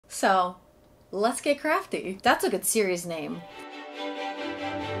So let's get crafty. That's a good series name.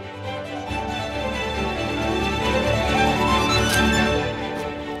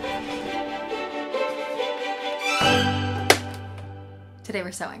 Today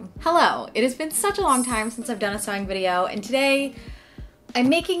we're sewing. Hello, it has been such a long time since I've done a sewing video, and today I'm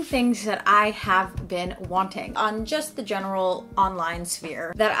making things that I have been wanting on just the general online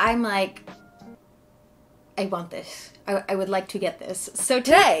sphere that I'm like, I want this. I would like to get this. So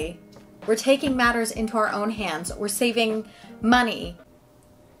today we're taking matters into our own hands. We're saving money,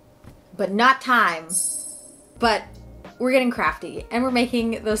 but not time, but we're getting crafty and we're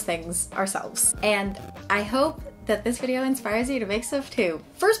making those things ourselves. And I hope that this video inspires you to make stuff too.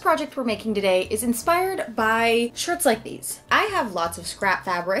 First project we're making today is inspired by shirts like these. I have lots of scrap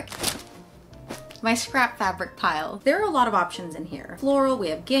fabric. My scrap fabric pile. There are a lot of options in here. Floral, we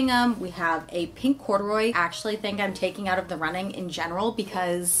have gingham, we have a pink corduroy. I actually think I'm taking out of the running in general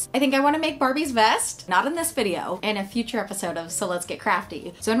because I think I want to make Barbie's vest. Not in this video, in a future episode of So Let's Get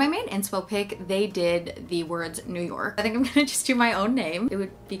Crafty. So in my main inspo pic, they did the words New York. I think I'm gonna just do my own name. It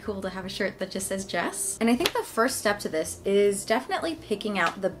would be cool to have a shirt that just says Jess. And I think the first step to this is definitely picking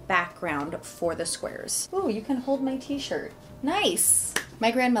out the background for the squares. Ooh, you can hold my t-shirt. Nice.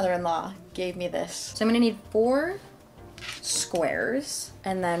 My grandmother-in-law gave me this. So I'm gonna need 4 squares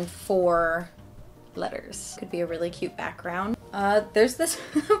and then 4 letters. Could be a really cute background. There's this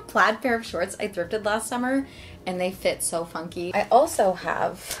plaid pair of shorts I thrifted last summer and they fit so funky. I also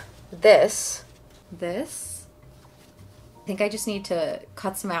have this. I think I just need to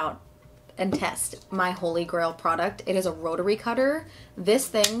cut some out and test my holy grail product. It is a rotary cutter. This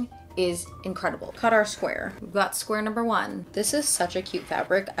thing is incredible. Cut our square. We've got square number 1. This is such a cute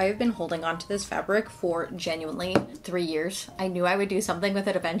fabric. I've been holding on to this fabric for genuinely 3 years. I knew I would do something with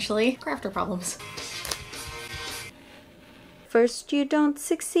it eventually. Crafter problems. First you don't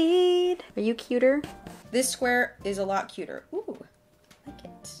succeed. Are you cuter? This square is a lot cuter. Ooh, I like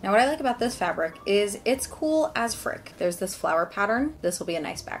it. Now what I like about this fabric is it's cool as frick. There's this flower pattern. This will be a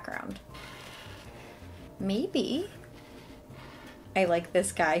nice background. Maybe I like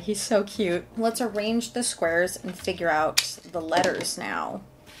this guy. He's so cute. Let's arrange the squares and figure out the letters now.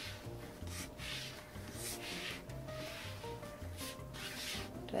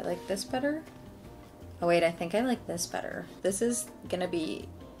 Do I like this better? Oh wait, I think I like this better. This is gonna be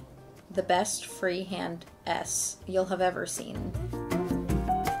the best freehand S you'll have ever seen.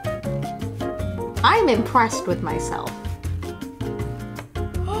 I'm impressed with myself.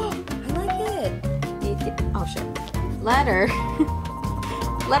 Oh, I like it. Oh shit. Letter.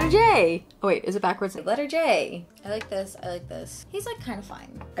 Letter J. Oh wait, is it backwards? Letter J. I like this, I like this. He's like kind of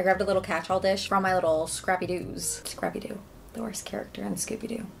fine. I grabbed a little catch-all dish from my little Scrappy-Doos. Scrappy-Doo, the worst character in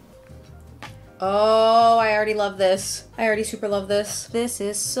Scooby-Doo. Oh, I already love this. I already super love this. This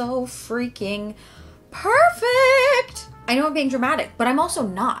is so freaking perfect. I know I'm being dramatic, but I'm also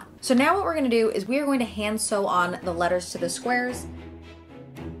not. So now what we're gonna do is we are going to hand sew on the letters to the squares.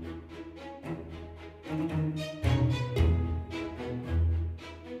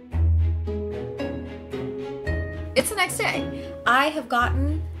 It's the next day. I have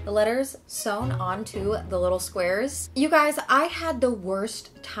gotten the letters sewn onto the little squares. You guys, I had the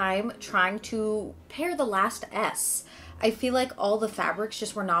worst time trying to pair the last S. I feel like all the fabrics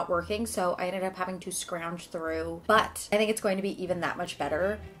just were not working, so I ended up having to scrounge through. But I think it's going to be even that much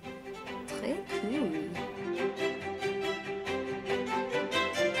better. Très cool.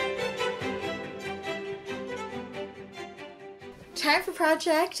 Time for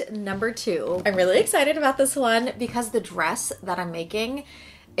project number 2. I'm really excited about this one because the dress that I'm making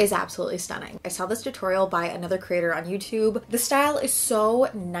is absolutely stunning. I saw this tutorial by another creator on YouTube. The style is so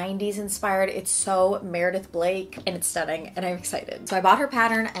 90s inspired. It's so Meredith Blake and it's stunning and I'm excited. So I bought her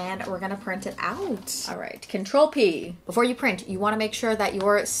pattern and we're gonna print it out. All right, Control P. Before you print, you wanna make sure that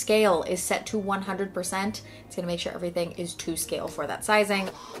your scale is set to 100%. It's gonna make sure everything is to scale for that sizing.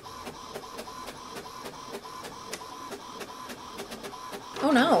 Oh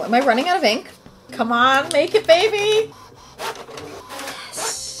no, am I running out of ink? Come on, make it, baby!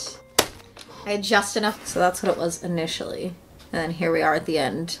 Yes. I had just enough, so that's what it was initially. And then here we are at the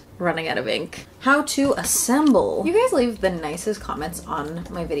end, running out of ink. How to assemble. You guys leave the nicest comments on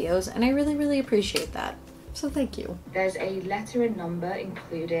my videos, and I really, really appreciate that. So thank you. There's a letter and number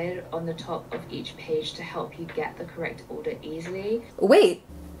included on the top of each page to help you get the correct order easily. Wait,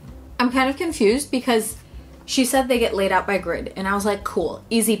 I'm kind of confused because She said they get laid out by grid, and I was like, cool,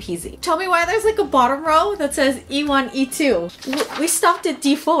 easy peasy. Tell me why there's like a bottom row that says E1, E2. We stopped at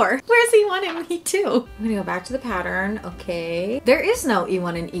D4. Where's E1 and E2? I'm gonna go back to the pattern. Okay. There is no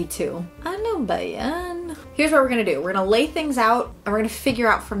E1 and E2. Ano ba yan? Here's what we're gonna do. We're gonna lay things out, and we're gonna figure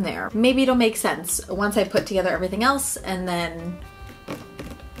out from there. Maybe it'll make sense once I put together everything else, and then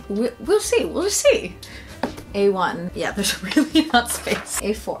we'll see. We'll just see. A1. Yeah, there's really not space.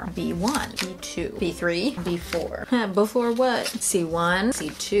 A4. B1. B2. B3. B4. Before what? C1.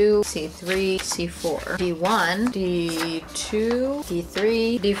 C2. C3. C4. D1. D2.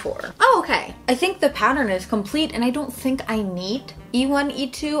 D3. D4. Oh, okay. I think the pattern is complete and I don't think I need E1,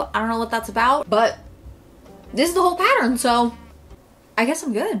 E2. I don't know what that's about, but this is the whole pattern, so I guess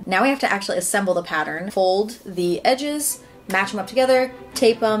I'm good. Now we have to actually assemble the pattern, fold the edges, match them up together,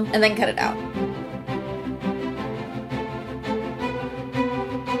 tape them, and then cut it out.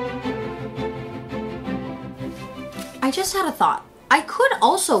 I just had a thought. I could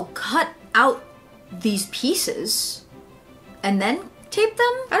also cut out these pieces and then tape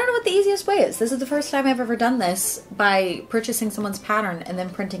them. I don't know what the easiest way is. This is the first time I've ever done this by purchasing someone's pattern and then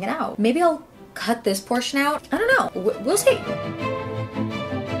printing it out. Maybe I'll cut this portion out. I don't know. We'll see.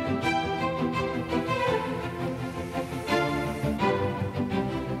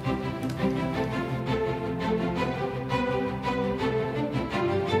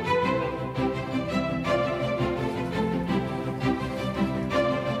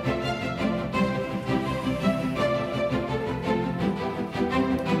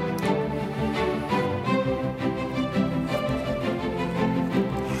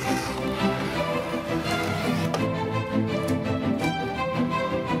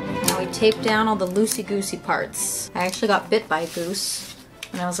 Tape down all the loosey-goosey parts. I actually got bit by a goose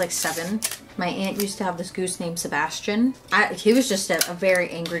when I was like 7. My aunt used to have this goose named Sebastian. He was just a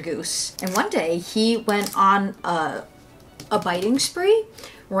very angry goose. And one day he went on a biting spree,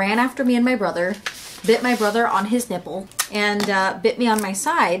 ran after me and my brother, bit my brother on his nipple, and bit me on my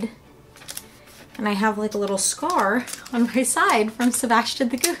side. And I have like a little scar on my side from Sebastian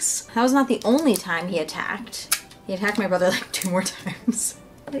the goose. That was not the only time he attacked. He attacked my brother like 2 more times.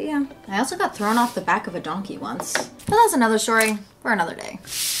 But yeah, I also got thrown off the back of a donkey once. But that's another story for another day.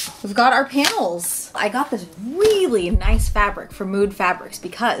 We've got our panels. I got this really nice fabric from Mood Fabrics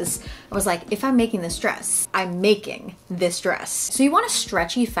because I was like, if I'm making this dress, I'm making this dress. So you want a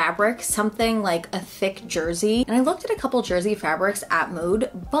stretchy fabric, something like a thick jersey. And I looked at a couple jersey fabrics at Mood,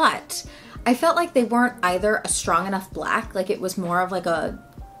 but I felt like they weren't either a strong enough black, like it was more of like a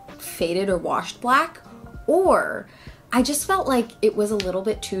faded or washed black, or I just felt like it was a little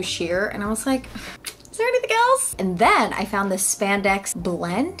bit too sheer, and I was like, is there anything else? And then I found this spandex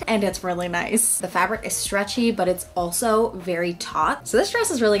blend, and it's really nice. The fabric is stretchy, but it's also very taut. So this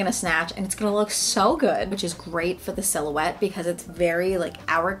dress is really gonna snatch, and it's gonna look so good, which is great for the silhouette because it's very like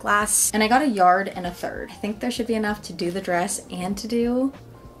hourglass. And I got 1.33 yards. I think there should be enough to do the dress and to do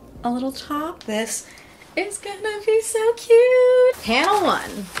a little top. This is gonna be so cute. Panel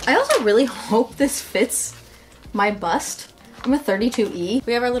 1. I also really hope this fits my bust. I'm a 32E.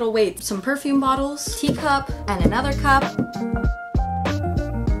 We have our little weights, some perfume bottles, teacup, and another cup.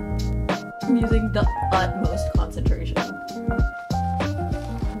 I'm using the utmost concentration.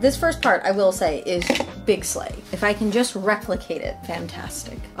 This first part, I will say, is big slay. If I can just replicate it,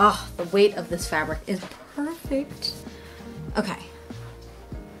 fantastic. Oh, the weight of this fabric is perfect. Okay.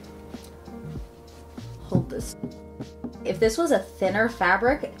 Hold this. If this was a thinner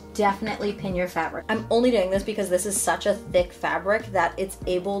fabric, definitely pin your fabric. I'm only doing this because this is such a thick fabric that it's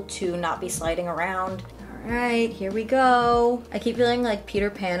able to not be sliding around. All right, here we go. I keep feeling like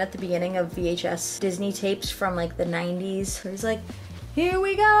Peter Pan at the beginning of VHS Disney tapes from like the 90s, where he's like, here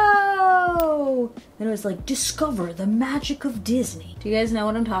we go! And it was like, discover the magic of Disney. Do you guys know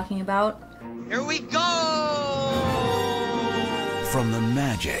what I'm talking about? Here we go! From the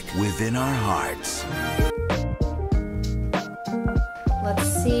magic within our hearts.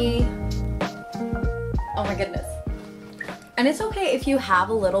 Let's see. Oh my goodness. And it's okay if you have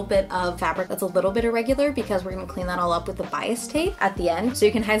a little bit of fabric that's a little bit irregular because we're gonna clean that all up with the bias tape at the end so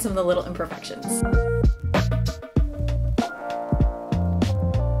you can hide some of the little imperfections.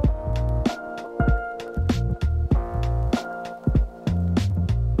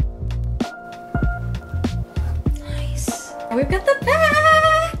 Nice. And we've got the back!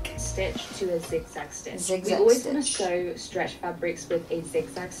 Stitch to a zigzag stitch. Zigzag we always stitch. want to sew stretch fabrics with a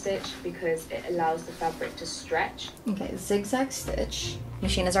zigzag stitch because it allows the fabric to stretch. Okay, zigzag stitch.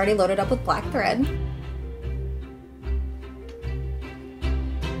 Machine is already loaded up with black thread.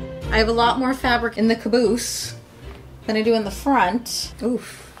 I have a lot more fabric in the caboose than I do in the front.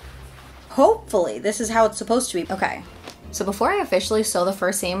 Oof. Hopefully this is how it's supposed to be. Okay, so before I officially sew the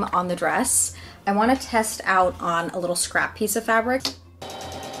first seam on the dress, I want to test out on a little scrap piece of fabric.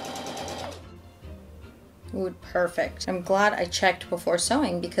 Ooh, perfect. I'm glad I checked before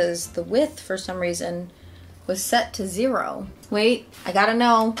sewing because the width for some reason was set to 0. Wait, I gotta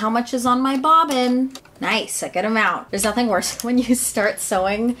know how much is on my bobbin. Nice, a good amount. There's nothing worse when you start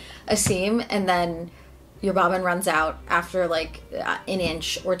sewing a seam and then your bobbin runs out after like an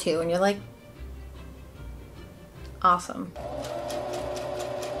inch or 2 and you're like, awesome.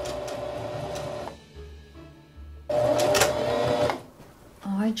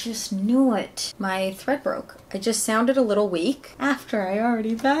 I just knew it. My thread broke. I just sounded a little weak after I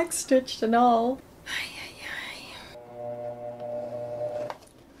already backstitched and all.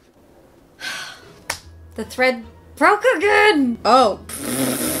 The thread broke again! Oh.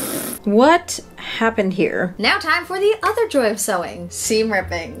 What happened here? Now time for the other joy of sewing. Seam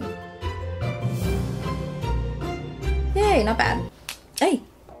ripping. Yay, not bad. Hey.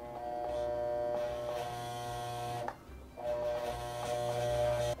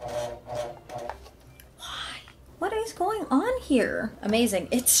 What is going on here? Amazing.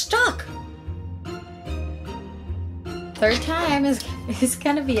 It's stuck. Third time is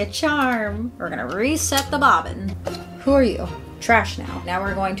gonna be a charm. We're gonna reset the bobbin. Who are you? Trash now. Now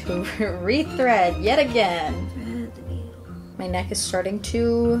we're going to rethread yet again. My neck is starting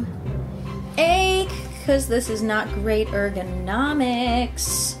to ache because this is not great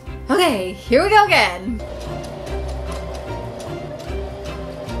ergonomics. Okay, here we go again.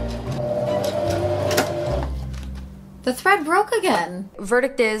 The thread broke again.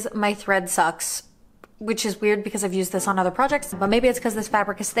 Verdict is my thread sucks, which is weird because I've used this on other projects, but maybe it's because this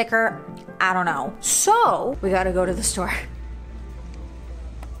fabric is thicker. I don't know. So we gotta go to the store.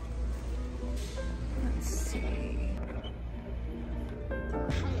 Let's see.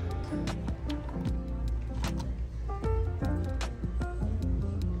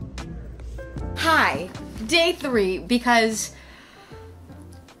 Hi, day 3, because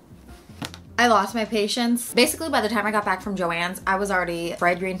I lost my patience. Basically, by the time I got back from Joann's, I was already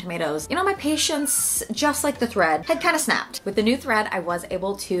fried green tomatoes. You know, my patience, just like the thread, had kind of snapped. With the new thread, I was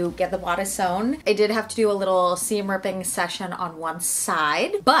able to get the bodice sewn. I did have to do a little seam ripping session on one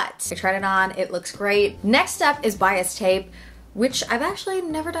side, but I tried it on, it looks great. Next step is bias tape, which I've actually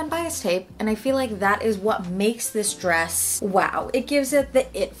never done bias tape, and I feel like that is what makes this dress wow. It gives it the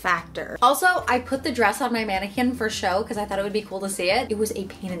it factor. Also, I put the dress on my mannequin for show because I thought it would be cool to see it. It was a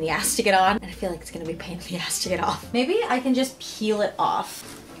pain in the ass to get on, and I feel like it's gonna be a pain in the ass to get off. Maybe I can just peel it off.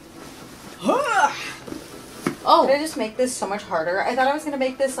 Oh, did I just make this so much harder? I thought I was gonna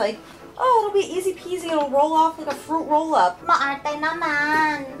make this like, oh, it'll be easy peasy, it'll roll off like a fruit roll up. Maarte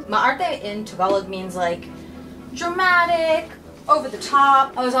naman. Maarte in Tagalog means like dramatic, over the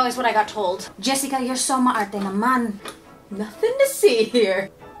top. That was always what I got told. Jessica, you're so maarte naman. Nothing to see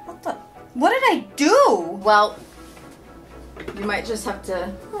here. What did I do? Well, you might just have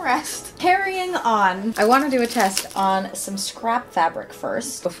to rest. Carrying on. I want to do a test on some scrap fabric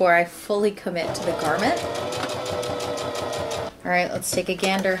first before I fully commit to the garment. All right, let's take a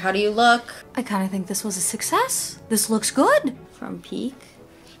gander. How do you look? I kind of think this was a success. This looks good. From peak.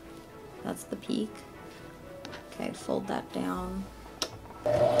 That's the peak. Okay, fold that down.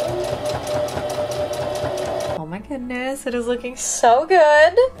 Oh my goodness, it is looking so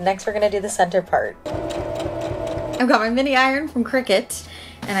good. Next, we're gonna do the center part. I've got my mini iron from Cricut,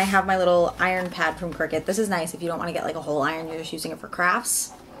 and I have my little iron pad from Cricut. This is nice if you don't want to get like a whole iron, you're just using it for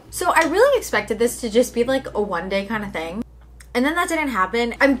crafts. So I really expected this to just be like a one-day kind of thing, and then that didn't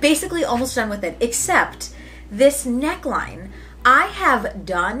happen. I'm basically almost done with it, except this neckline I have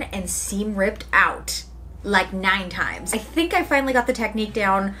done and seam ripped out like 9 times. I think I finally got the technique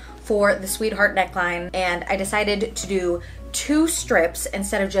down for the sweetheart neckline, and I decided to do 2 strips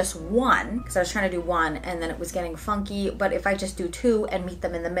instead of just 1 because I was trying to do 1 and then it was getting funky. But if I just do 2 and meet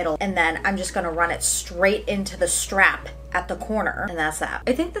them in the middle, and then I'm just gonna run it straight into the strap at the corner, and that's that.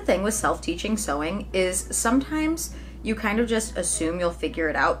 I think the thing with self-teaching sewing is sometimes you kind of just assume you'll figure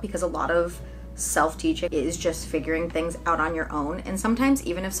it out because a lot of self-teaching is just figuring things out on your own, and sometimes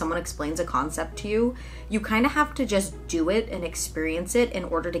even if someone explains a concept to you, you kind of have to just do it and experience it in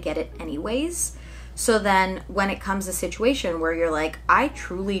order to get it anyways. So then when it comes to a situation where you're like, I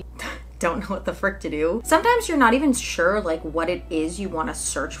truly don't know what the frick to do, sometimes you're not even sure like what it is you want to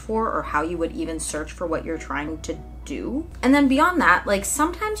search for or how you would even search for what you're trying to do. And then beyond that, like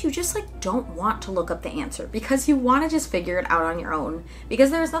sometimes you just like don't want to look up the answer because you want to just figure it out on your own, because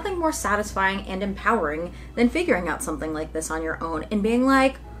there's nothing more satisfying and empowering than figuring out something like this on your own and being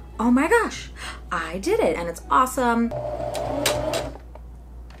like, oh my gosh, I did it and it's awesome.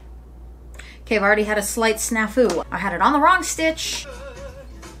 Okay, I've already had a slight snafu. I had it on the wrong stitch.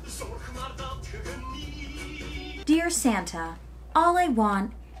 Dear Santa, all I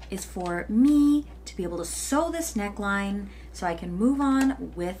want is for me to be able to sew this neckline so I can move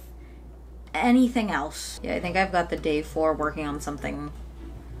on with anything else. Yeah, I think I've got the day 4 working on something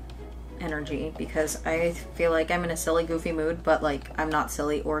energy because I feel like I'm in a silly, goofy mood, but like I'm not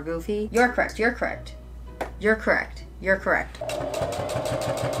silly or goofy. You're correct, you're correct. You're correct, you're correct.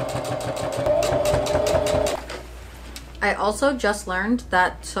 I also just learned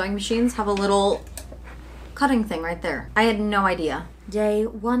that sewing machines have a little cutting thing right there. I had no idea. Day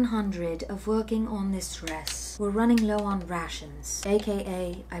 100 of working on this dress. We're running low on rations,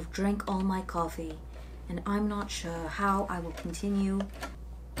 aka I've drank all my coffee and I'm not sure how I will continue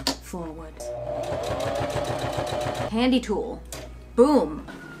forward. Handy tool. Boom.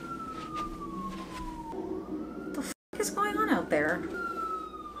 What the f is going on out there?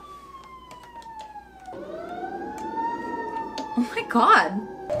 Oh my god.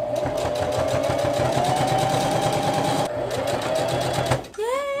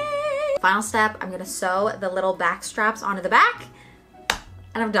 Yay! Final step, I'm gonna sew the little back straps onto the back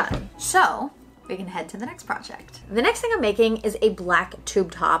and I'm done. So we can head to the next project. The next thing I'm making is a black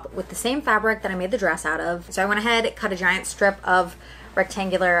tube top with the same fabric that I made the dress out of. So I went ahead, cut a giant strip of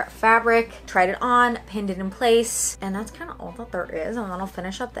rectangular fabric, tried it on, pinned it in place, and that's kind of all that there is, and then I'll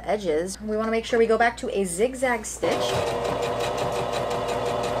finish up the edges. We want to make sure we go back to a zigzag stitch.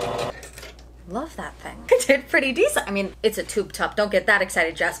 Love that thing. It did pretty decent. I mean, it's a tube top, don't get that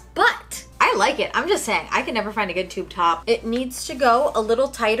excited, Jess, but I like it. I'm just saying, I can never find a good tube top. It needs to go a little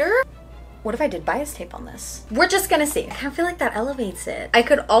tighter. What if I did bias tape on this? We're just gonna see. I feel like that elevates it. I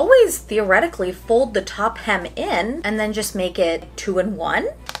could always theoretically fold the top hem in and then just make it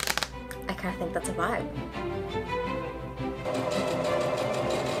 2-in-1. I kind of think that's a vibe.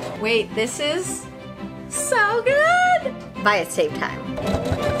 Wait, this is so good. Bias tape time.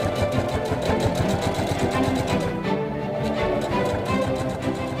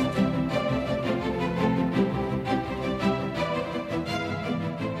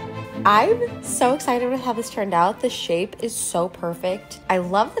 I'm so excited with how this turned out. The shape is so perfect. I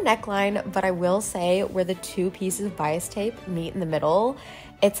love the neckline, but I will say where the 2 pieces of bias tape meet in the middle,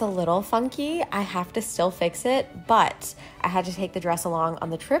 it's a little funky. I have to still fix it, but I had to take the dress along on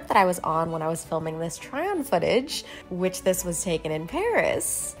the trip that I was on when I was filming this try-on footage, which this was taken in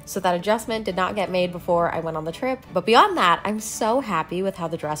Paris. So that adjustment did not get made before I went on the trip. But beyond that, I'm so happy with how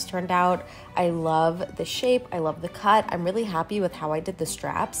the dress turned out. I love the shape, I love the cut. I'm really happy with how I did the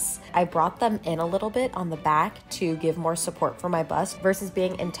straps. I brought them in a little bit on the back to give more support for my bust versus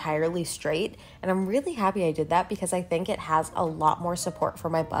being entirely straight. And I'm really happy I did that because I think it has a lot more support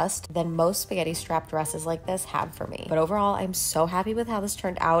for my bust than most spaghetti strap dresses like this have for me. But overall, I'm so happy with how this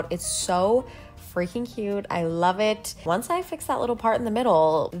turned out. It's so freaking cute. I love it. Once I fix that little part in the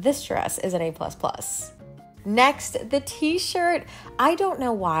middle, this dress is an A++. Next, the t-shirt. I don't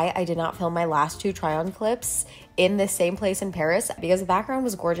know why I did not film my last 2 try-on clips in the same place in Paris because the background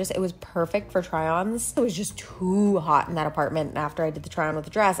was gorgeous. It was perfect for try-ons. It was just too hot in that apartment. And after I did the try-on with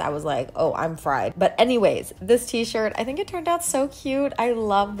the dress, I was like, oh, I'm fried. But anyways, this t-shirt, I think it turned out so cute. I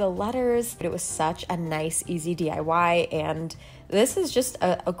love the letters. It was such a nice, easy DIY, and this is just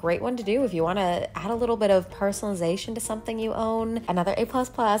a great one to do if you want to add a little bit of personalization to something you own. Another A++.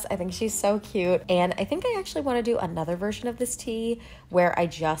 I think she's so cute. And I think I actually want to do another version of this tee where I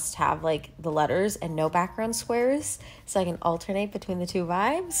just have like the letters and no background squares so I can alternate between the 2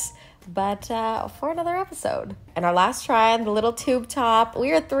 vibes. But for another episode. And our last try on the little tube top.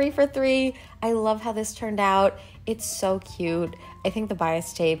 We are 3 for 3. I love how this turned out. It's so cute. I think the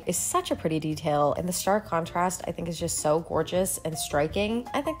bias tape is such a pretty detail, and the stark contrast I think is just so gorgeous and striking.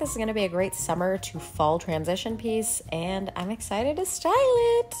 I think this is going to be a great summer to fall transition piece, and I'm excited to style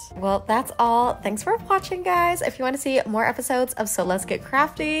it. Well, that's all. Thanks for watching, guys. If you want to see more episodes of So Let's Get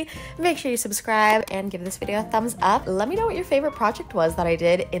Crafty, make sure you subscribe and give this video a thumbs up. Let me know what your favorite project was that I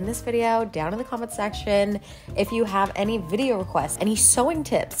did in this video down in the comment section. If you have any video requests, any sewing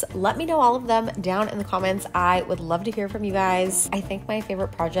tips, let me know all of them down in the comments. I would love to hear from you guys. I think my favorite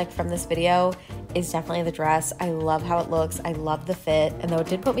project from this video is definitely the dress. I love how it looks. I love the fit. And though it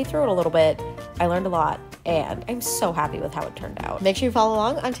did put me through it a little bit, I learned a lot. And I'm so happy with how it turned out. Make sure you follow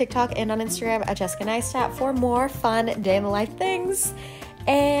along on TikTok and on Instagram at Neistadt for more fun day in the life things.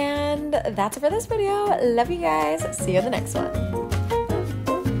 And that's it for this video. Love you guys. See you in the next one.